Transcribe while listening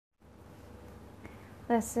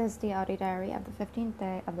This is the audio diary of the 15th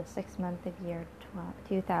day of the 6th month of year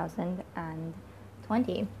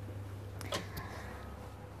 2020.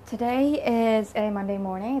 Today is a Monday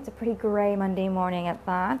morning. It's a pretty grey Monday morning at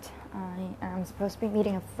that. I am supposed to be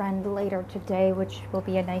meeting a friend later today, which will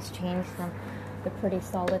be a nice change from the pretty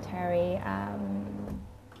solitary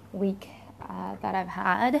week that I've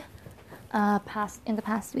had in the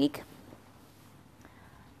past week.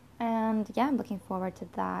 And yeah, I'm looking forward to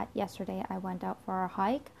that. Yesterday I went out for a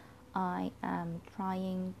hike. I am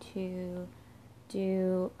trying to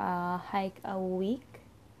do a hike a week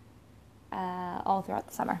all throughout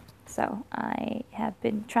the summer. So I have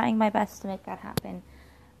been trying my best to make that happen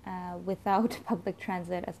without public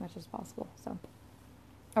transit as much as possible.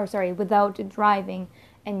 Without driving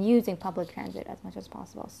and using public transit as much as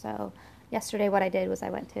possible. So yesterday what I did was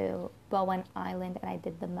I went to Bowen Island and I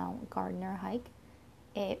did the Mount Gardner hike.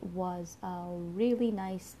 It was a really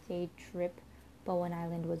nice day trip. Bowen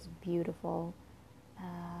Island was beautiful.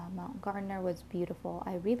 Mount Gardner was beautiful.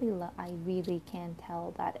 I really can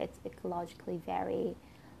tell that it's ecologically very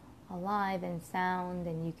alive and sound,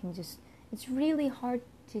 and it's really hard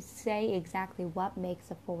to say exactly what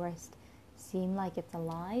makes a forest seem like it's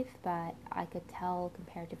alive, but I could tell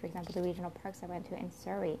compared to, for example, the regional parks I went to in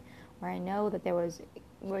Surrey, where I know that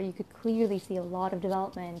where you could clearly see a lot of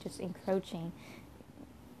development just encroaching.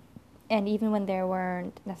 And even when there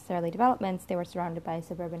weren't necessarily developments, they were surrounded by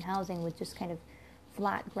suburban housing with just kind of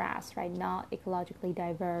flat grass, right? Not ecologically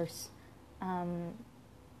diverse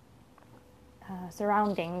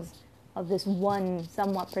surroundings of this one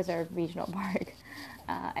somewhat preserved regional park.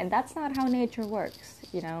 And that's not how nature works,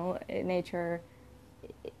 Nature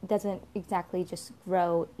doesn't exactly just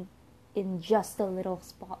grow in just the little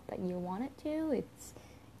spot that you want it to.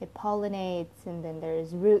 It pollinates, and then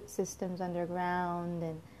there's root systems underground,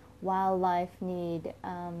 and wildlife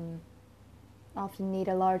often need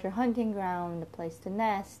a larger hunting ground, a place to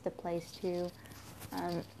nest, a place to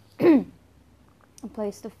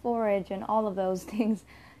forage, and all of those things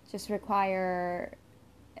just require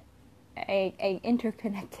a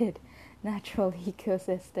interconnected natural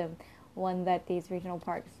ecosystem, one that these regional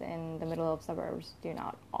parks in the middle of suburbs do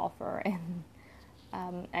not offer,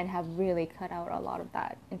 and have really cut out a lot of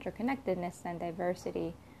that interconnectedness and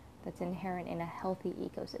diversity that's inherent in a healthy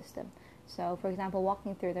ecosystem. So, for example,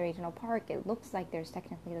 walking through the regional park, it looks like there's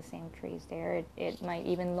technically the same trees there. It might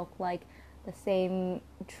even look like the same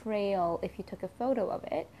trail if you took a photo of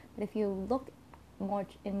it. But if you look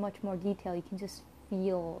in much more detail, you can just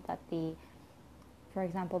feel that for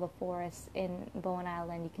example, the forests in Bowen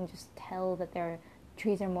Island, you can just tell that their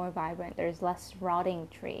trees are more vibrant. There's less rotting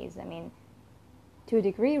trees. I mean, to a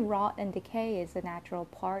degree, rot and decay is a natural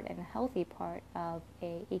part and a healthy part of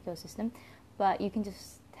an ecosystem, but you can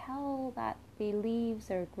just tell that the leaves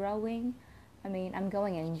are growing. I mean, I'm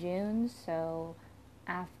going in June, so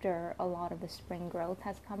after a lot of the spring growth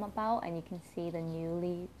has come about, and you can see the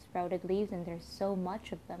newly sprouted leaves, and there's so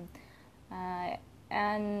much of them.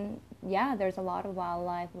 And yeah, there's a lot of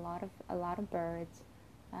wildlife, a lot of birds.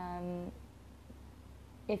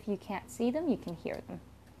 If you can't see them, you can hear them.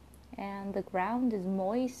 And the ground is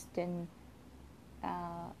moist and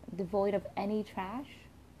devoid of any trash.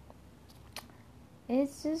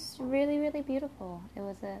 It's just really, really beautiful. It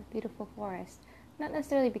was a beautiful forest. Not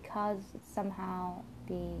necessarily because somehow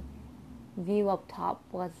the view up top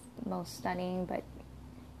was most stunning, but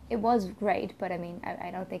it was great. But I mean, I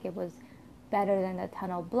don't think it was better than the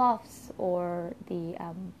Tunnel Bluffs or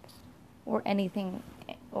or anything,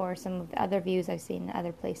 or some of the other views I've seen in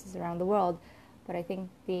other places around the world. But I think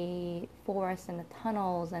the forest and the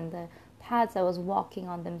tunnels and the paths I was walking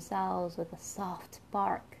on themselves with a soft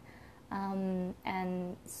bark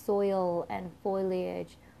and soil and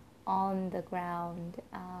foliage on the ground,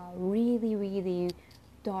 really, really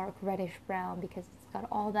dark reddish brown, because it's got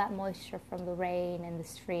all that moisture from the rain and the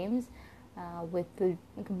streams,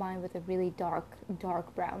 combined with a really dark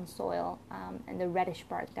brown soil, and the reddish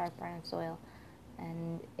bark, dark brown soil.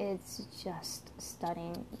 And it's just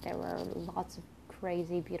stunning. There were lots of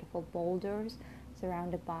crazy, beautiful boulders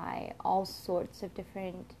surrounded by all sorts of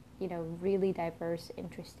different, really diverse,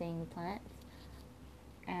 interesting plants.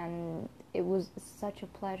 And it was such a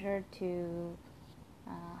pleasure to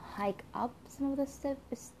hike up some of the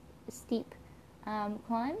steep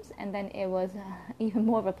climbs, and then it was even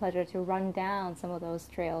more of a pleasure to run down some of those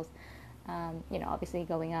trails. Obviously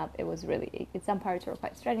going up, some parts were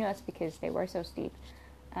quite strenuous because they were so steep.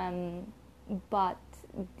 But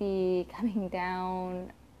the coming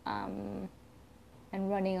down and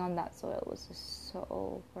running on that soil was just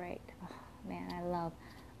so great. Oh, man, I love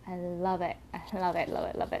I love it. I love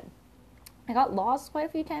it. I got lost quite a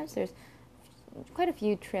few times. There's quite a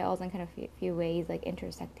few trails and kind of few ways like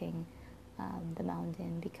intersecting the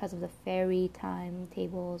mountain because of the ferry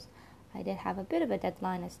timetables. I did have a bit of a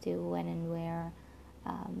deadline as to when and where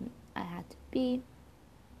I had to be.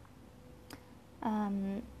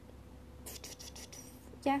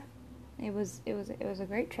 Yeah, it was a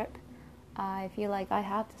great trip. I feel like I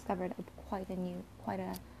have discovered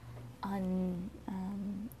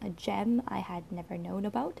a gem I had never known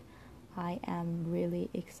about. I am really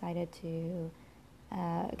excited to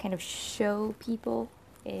kind of show people,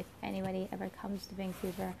 if anybody ever comes to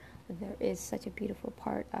Vancouver, that there is such a beautiful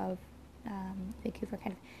part of Vancouver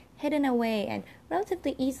kind of hidden away and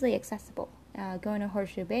relatively easily accessible. Going to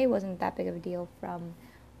Horseshoe Bay wasn't that big of a deal from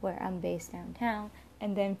where I'm based downtown,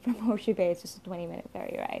 and then from Horseshoe Bay it's just a 20-minute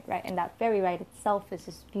ferry ride, right? And that ferry ride itself is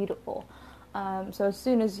just beautiful. So as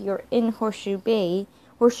soon as you're in Horseshoe Bay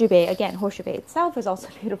itself is also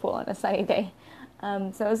beautiful on a sunny day.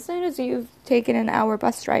 So as soon as you've taken an hour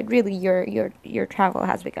bus ride, really your travel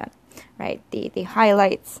has begun, right? The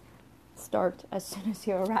highlights start as soon as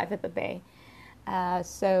you arrive at the bay.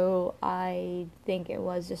 So I think it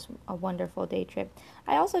was just a wonderful day trip.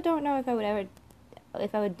 I also don't know if I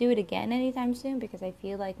would do it again anytime soon, because I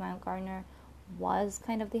feel like Mount Gardner was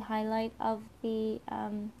kind of the highlight of the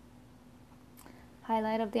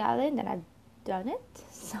island, and I've done it,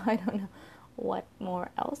 so I don't know what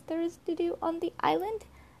more else there is to do on the island.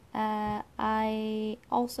 I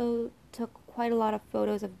also took quite a lot of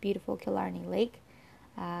photos of beautiful Killarney Lake.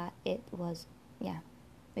 It was,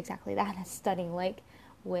 exactly that, a stunning lake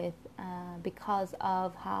with, because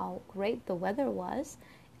of how great the weather was,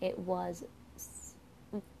 it was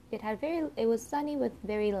sunny with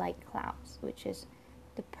very light clouds, which is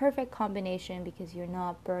the perfect combination because you're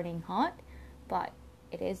not burning hot, but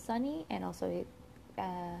it is sunny, and also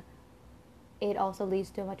it also leads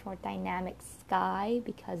to a much more dynamic sky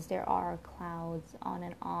because there are clouds on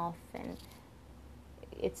and off, and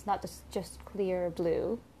it's not just clear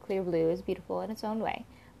blue. Clear blue is beautiful in its own way,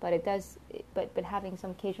 but but having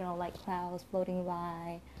some occasional light clouds floating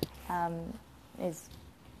by is,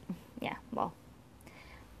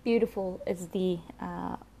 beautiful is the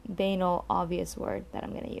banal obvious word that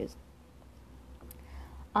I'm going to use.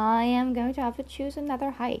 I am going to have to choose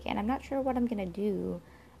another hike, and I'm not sure what I'm going to do.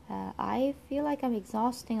 I feel like I'm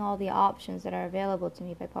exhausting all the options that are available to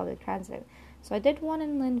me by public transit. So I did one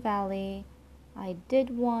in Lynn Valley. I did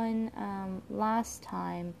one last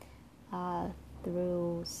time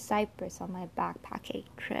through Cyprus on my backpacking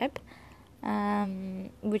trip,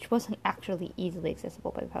 which wasn't actually easily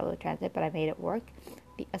accessible by public transit, but I made it work,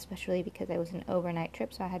 especially because it was an overnight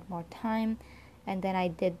trip, so I had more time. And then I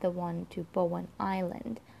did the one to Bowen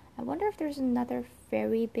Island. I wonder if there's another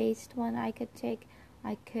ferry-based one I could take.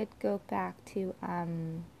 I could go back to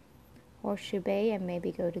Horseshoe Bay and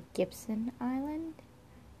maybe go to Gibson Island,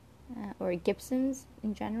 or Gibsons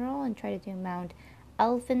in general, and try to do Mount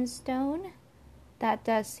Elphinstone. That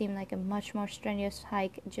does seem like a much more strenuous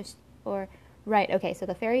hike. Okay, so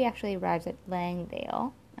the ferry actually arrives at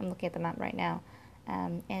Langdale. I'm looking at the map right now.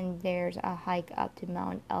 And there's a hike up to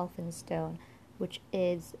Mount Elphinstone, which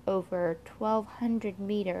is over 1,200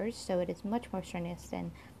 meters, so it is much more strenuous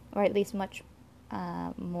or at least much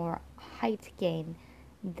more height gain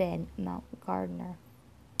than Mount Gardner.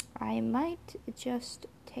 I might just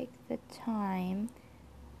take the time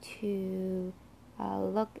to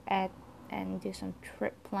look at and do some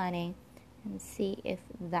trip planning and see if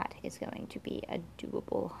that is going to be a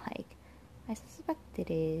doable hike. I suspect it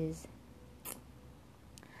is.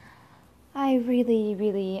 I really,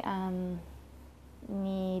 really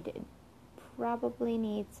probably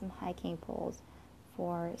need some hiking poles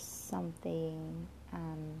for something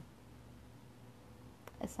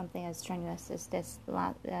as strenuous as this.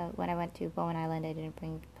 When I went to Bowen Island, I didn't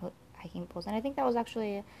bring hiking poles, and I think that was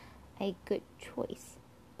actually a good choice.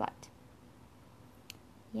 But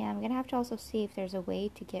yeah, I'm gonna have to also see if there's a way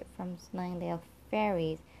to get from Langdale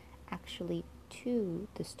Ferries actually to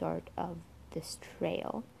the start of this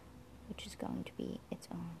trail, which is going to be its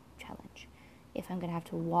own challenge. If I'm gonna have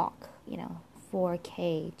to walk,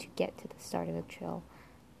 4K to get to the start of the trail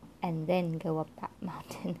and then go up that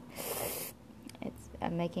mountain,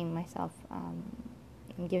 I'm giving myself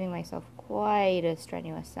quite a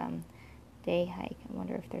strenuous day hike. I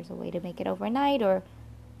wonder if there's a way to make it overnight or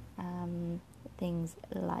things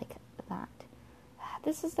like that.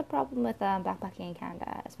 This is the problem with backpacking in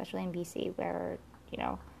Canada, especially in BC, where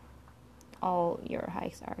all your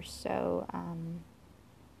hikes are so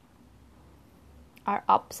are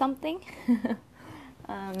up something,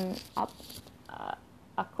 up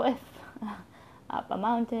a cliff, up a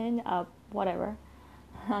mountain, up whatever,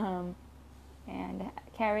 and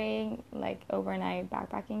carrying like overnight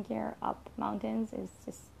backpacking gear up mountains is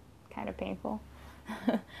just kind of painful.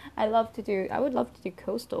 I would love to do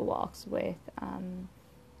coastal walks with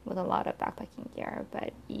a lot of backpacking gear,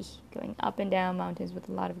 but going up and down mountains with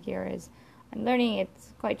a lot of gear is, I'm learning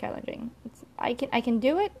it's quite challenging. I can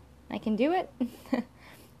do it. I can do it.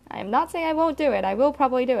 I'm not saying I won't do it. I will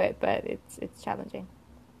probably do it, but it's challenging.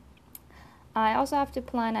 I also have to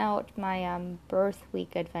plan out my birth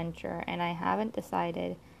week adventure, and I haven't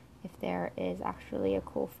decided if there is actually a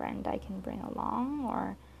cool friend I can bring along,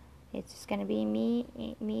 or it's just gonna be me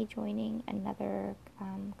joining another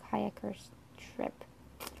kayaker's trip.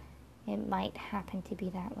 It might happen to be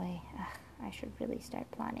that way. I should really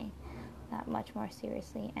start planning that much more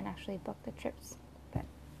seriously and actually book the trips. But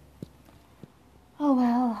oh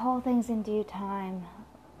well, all things in due time.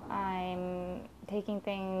 I'm taking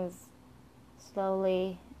things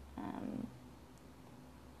slowly,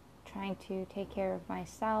 trying to take care of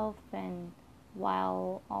myself and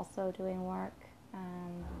while also doing work,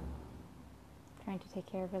 trying to take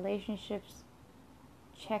care of relationships,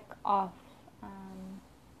 check off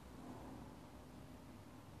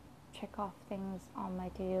things on my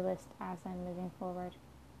to-do list as I'm moving forward.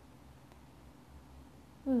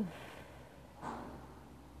 Oof.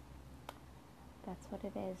 That's what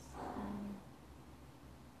it is.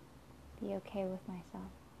 Be okay with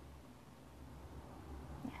myself.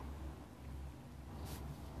 Yeah.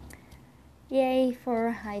 Yay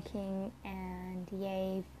for hiking, and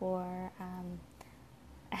yay for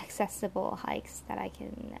accessible hikes that I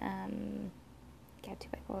can get to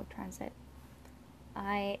by public transit.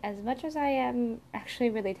 As much as I am actually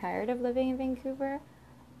really tired of living in Vancouver,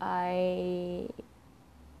 I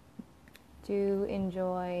do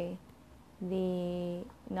enjoy the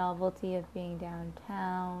novelty of being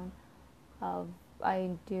downtown. I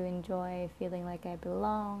do enjoy feeling like I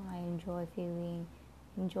belong. I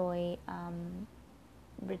enjoy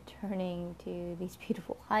returning to these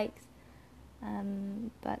beautiful hikes.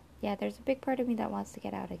 But yeah, there's a big part of me that wants to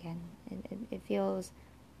get out again.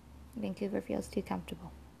 Vancouver feels too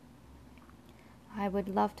comfortable. I would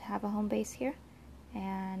love to have a home base here,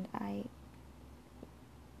 and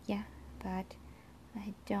but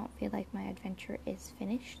I don't feel like my adventure is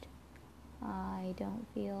finished. I don't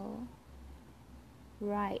feel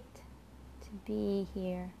right to be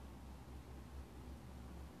here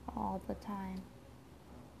all the time.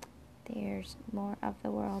 There's more of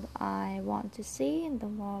the world I want to see, and the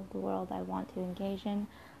more of the world I want to engage in.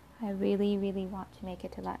 I really, really want to make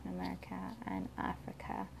it to Latin America and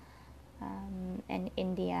Africa, and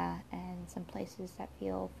India, and some places that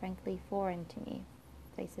feel frankly foreign to me,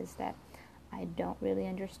 places that I don't really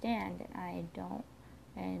understand.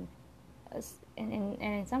 And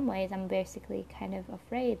in some ways, I'm basically kind of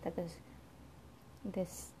afraid that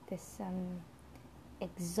this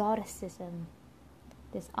exoticism,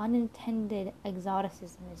 this unintended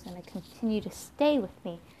exoticism, is going to continue to stay with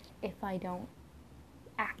me if I don't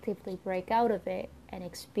actively break out of it and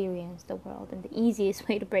experience the world. And the easiest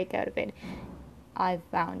way to break out of it, I've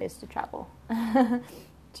found, is to travel,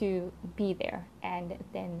 to be there, and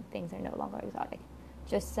then things are no longer exotic.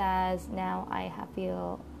 Just as now I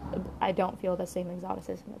don't feel the same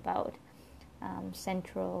exoticism about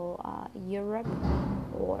Central Europe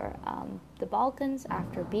or the Balkans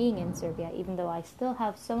after being in Serbia, even though I still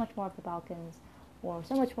have so much more of the Balkans or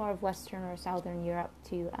so much more of Western or Southern Europe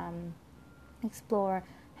to explore.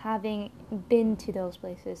 Having been to those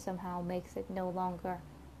places somehow makes it no longer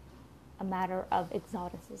a matter of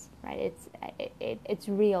exoticism, right? It's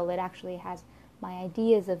real. It actually has, my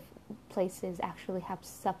ideas of places actually have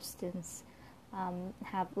substance,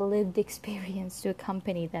 have lived experience to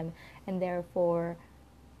accompany them, and therefore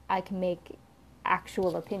I can have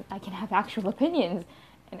actual opinions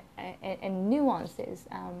and nuances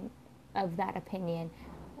of that opinion,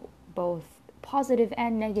 both positive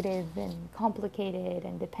and negative and complicated,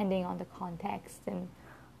 and depending on the context, and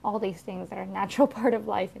all these things that are a natural part of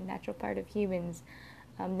life and natural part of humans,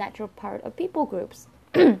 natural part of people groups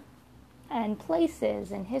and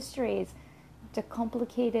places and histories, the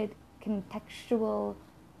complicated, contextual,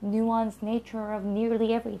 nuanced nature of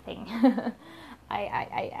nearly everything.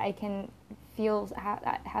 I can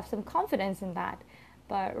have some confidence in that,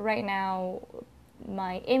 but right now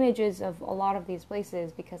my images of a lot of these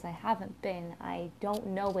places, because I haven't been, I don't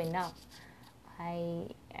know enough. I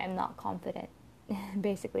am not confident,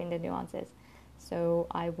 basically, in the nuances. So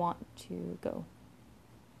I want to go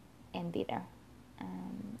and be there.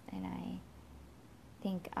 And I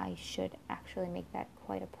think I should actually make that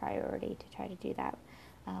quite a priority to try to do that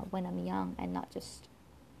when I'm young, and not just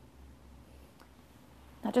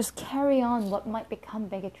carry on what might become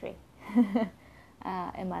bigotry.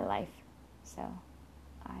 in my life. So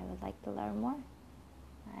I would like to learn more,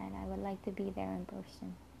 and I would like to be there in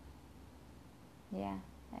person. Yeah,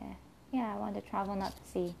 yeah. I want to travel, not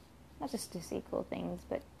just to see cool things,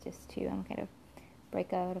 but just to kind of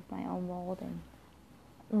break out of my own world and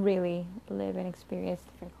really live and experience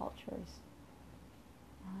different cultures.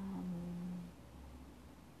 Um,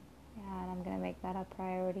 yeah, and I'm gonna make that a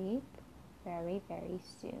priority very, very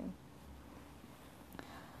soon.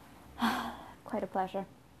 Quite a pleasure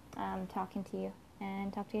talking to you,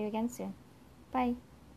 and talk to you again soon. Bye.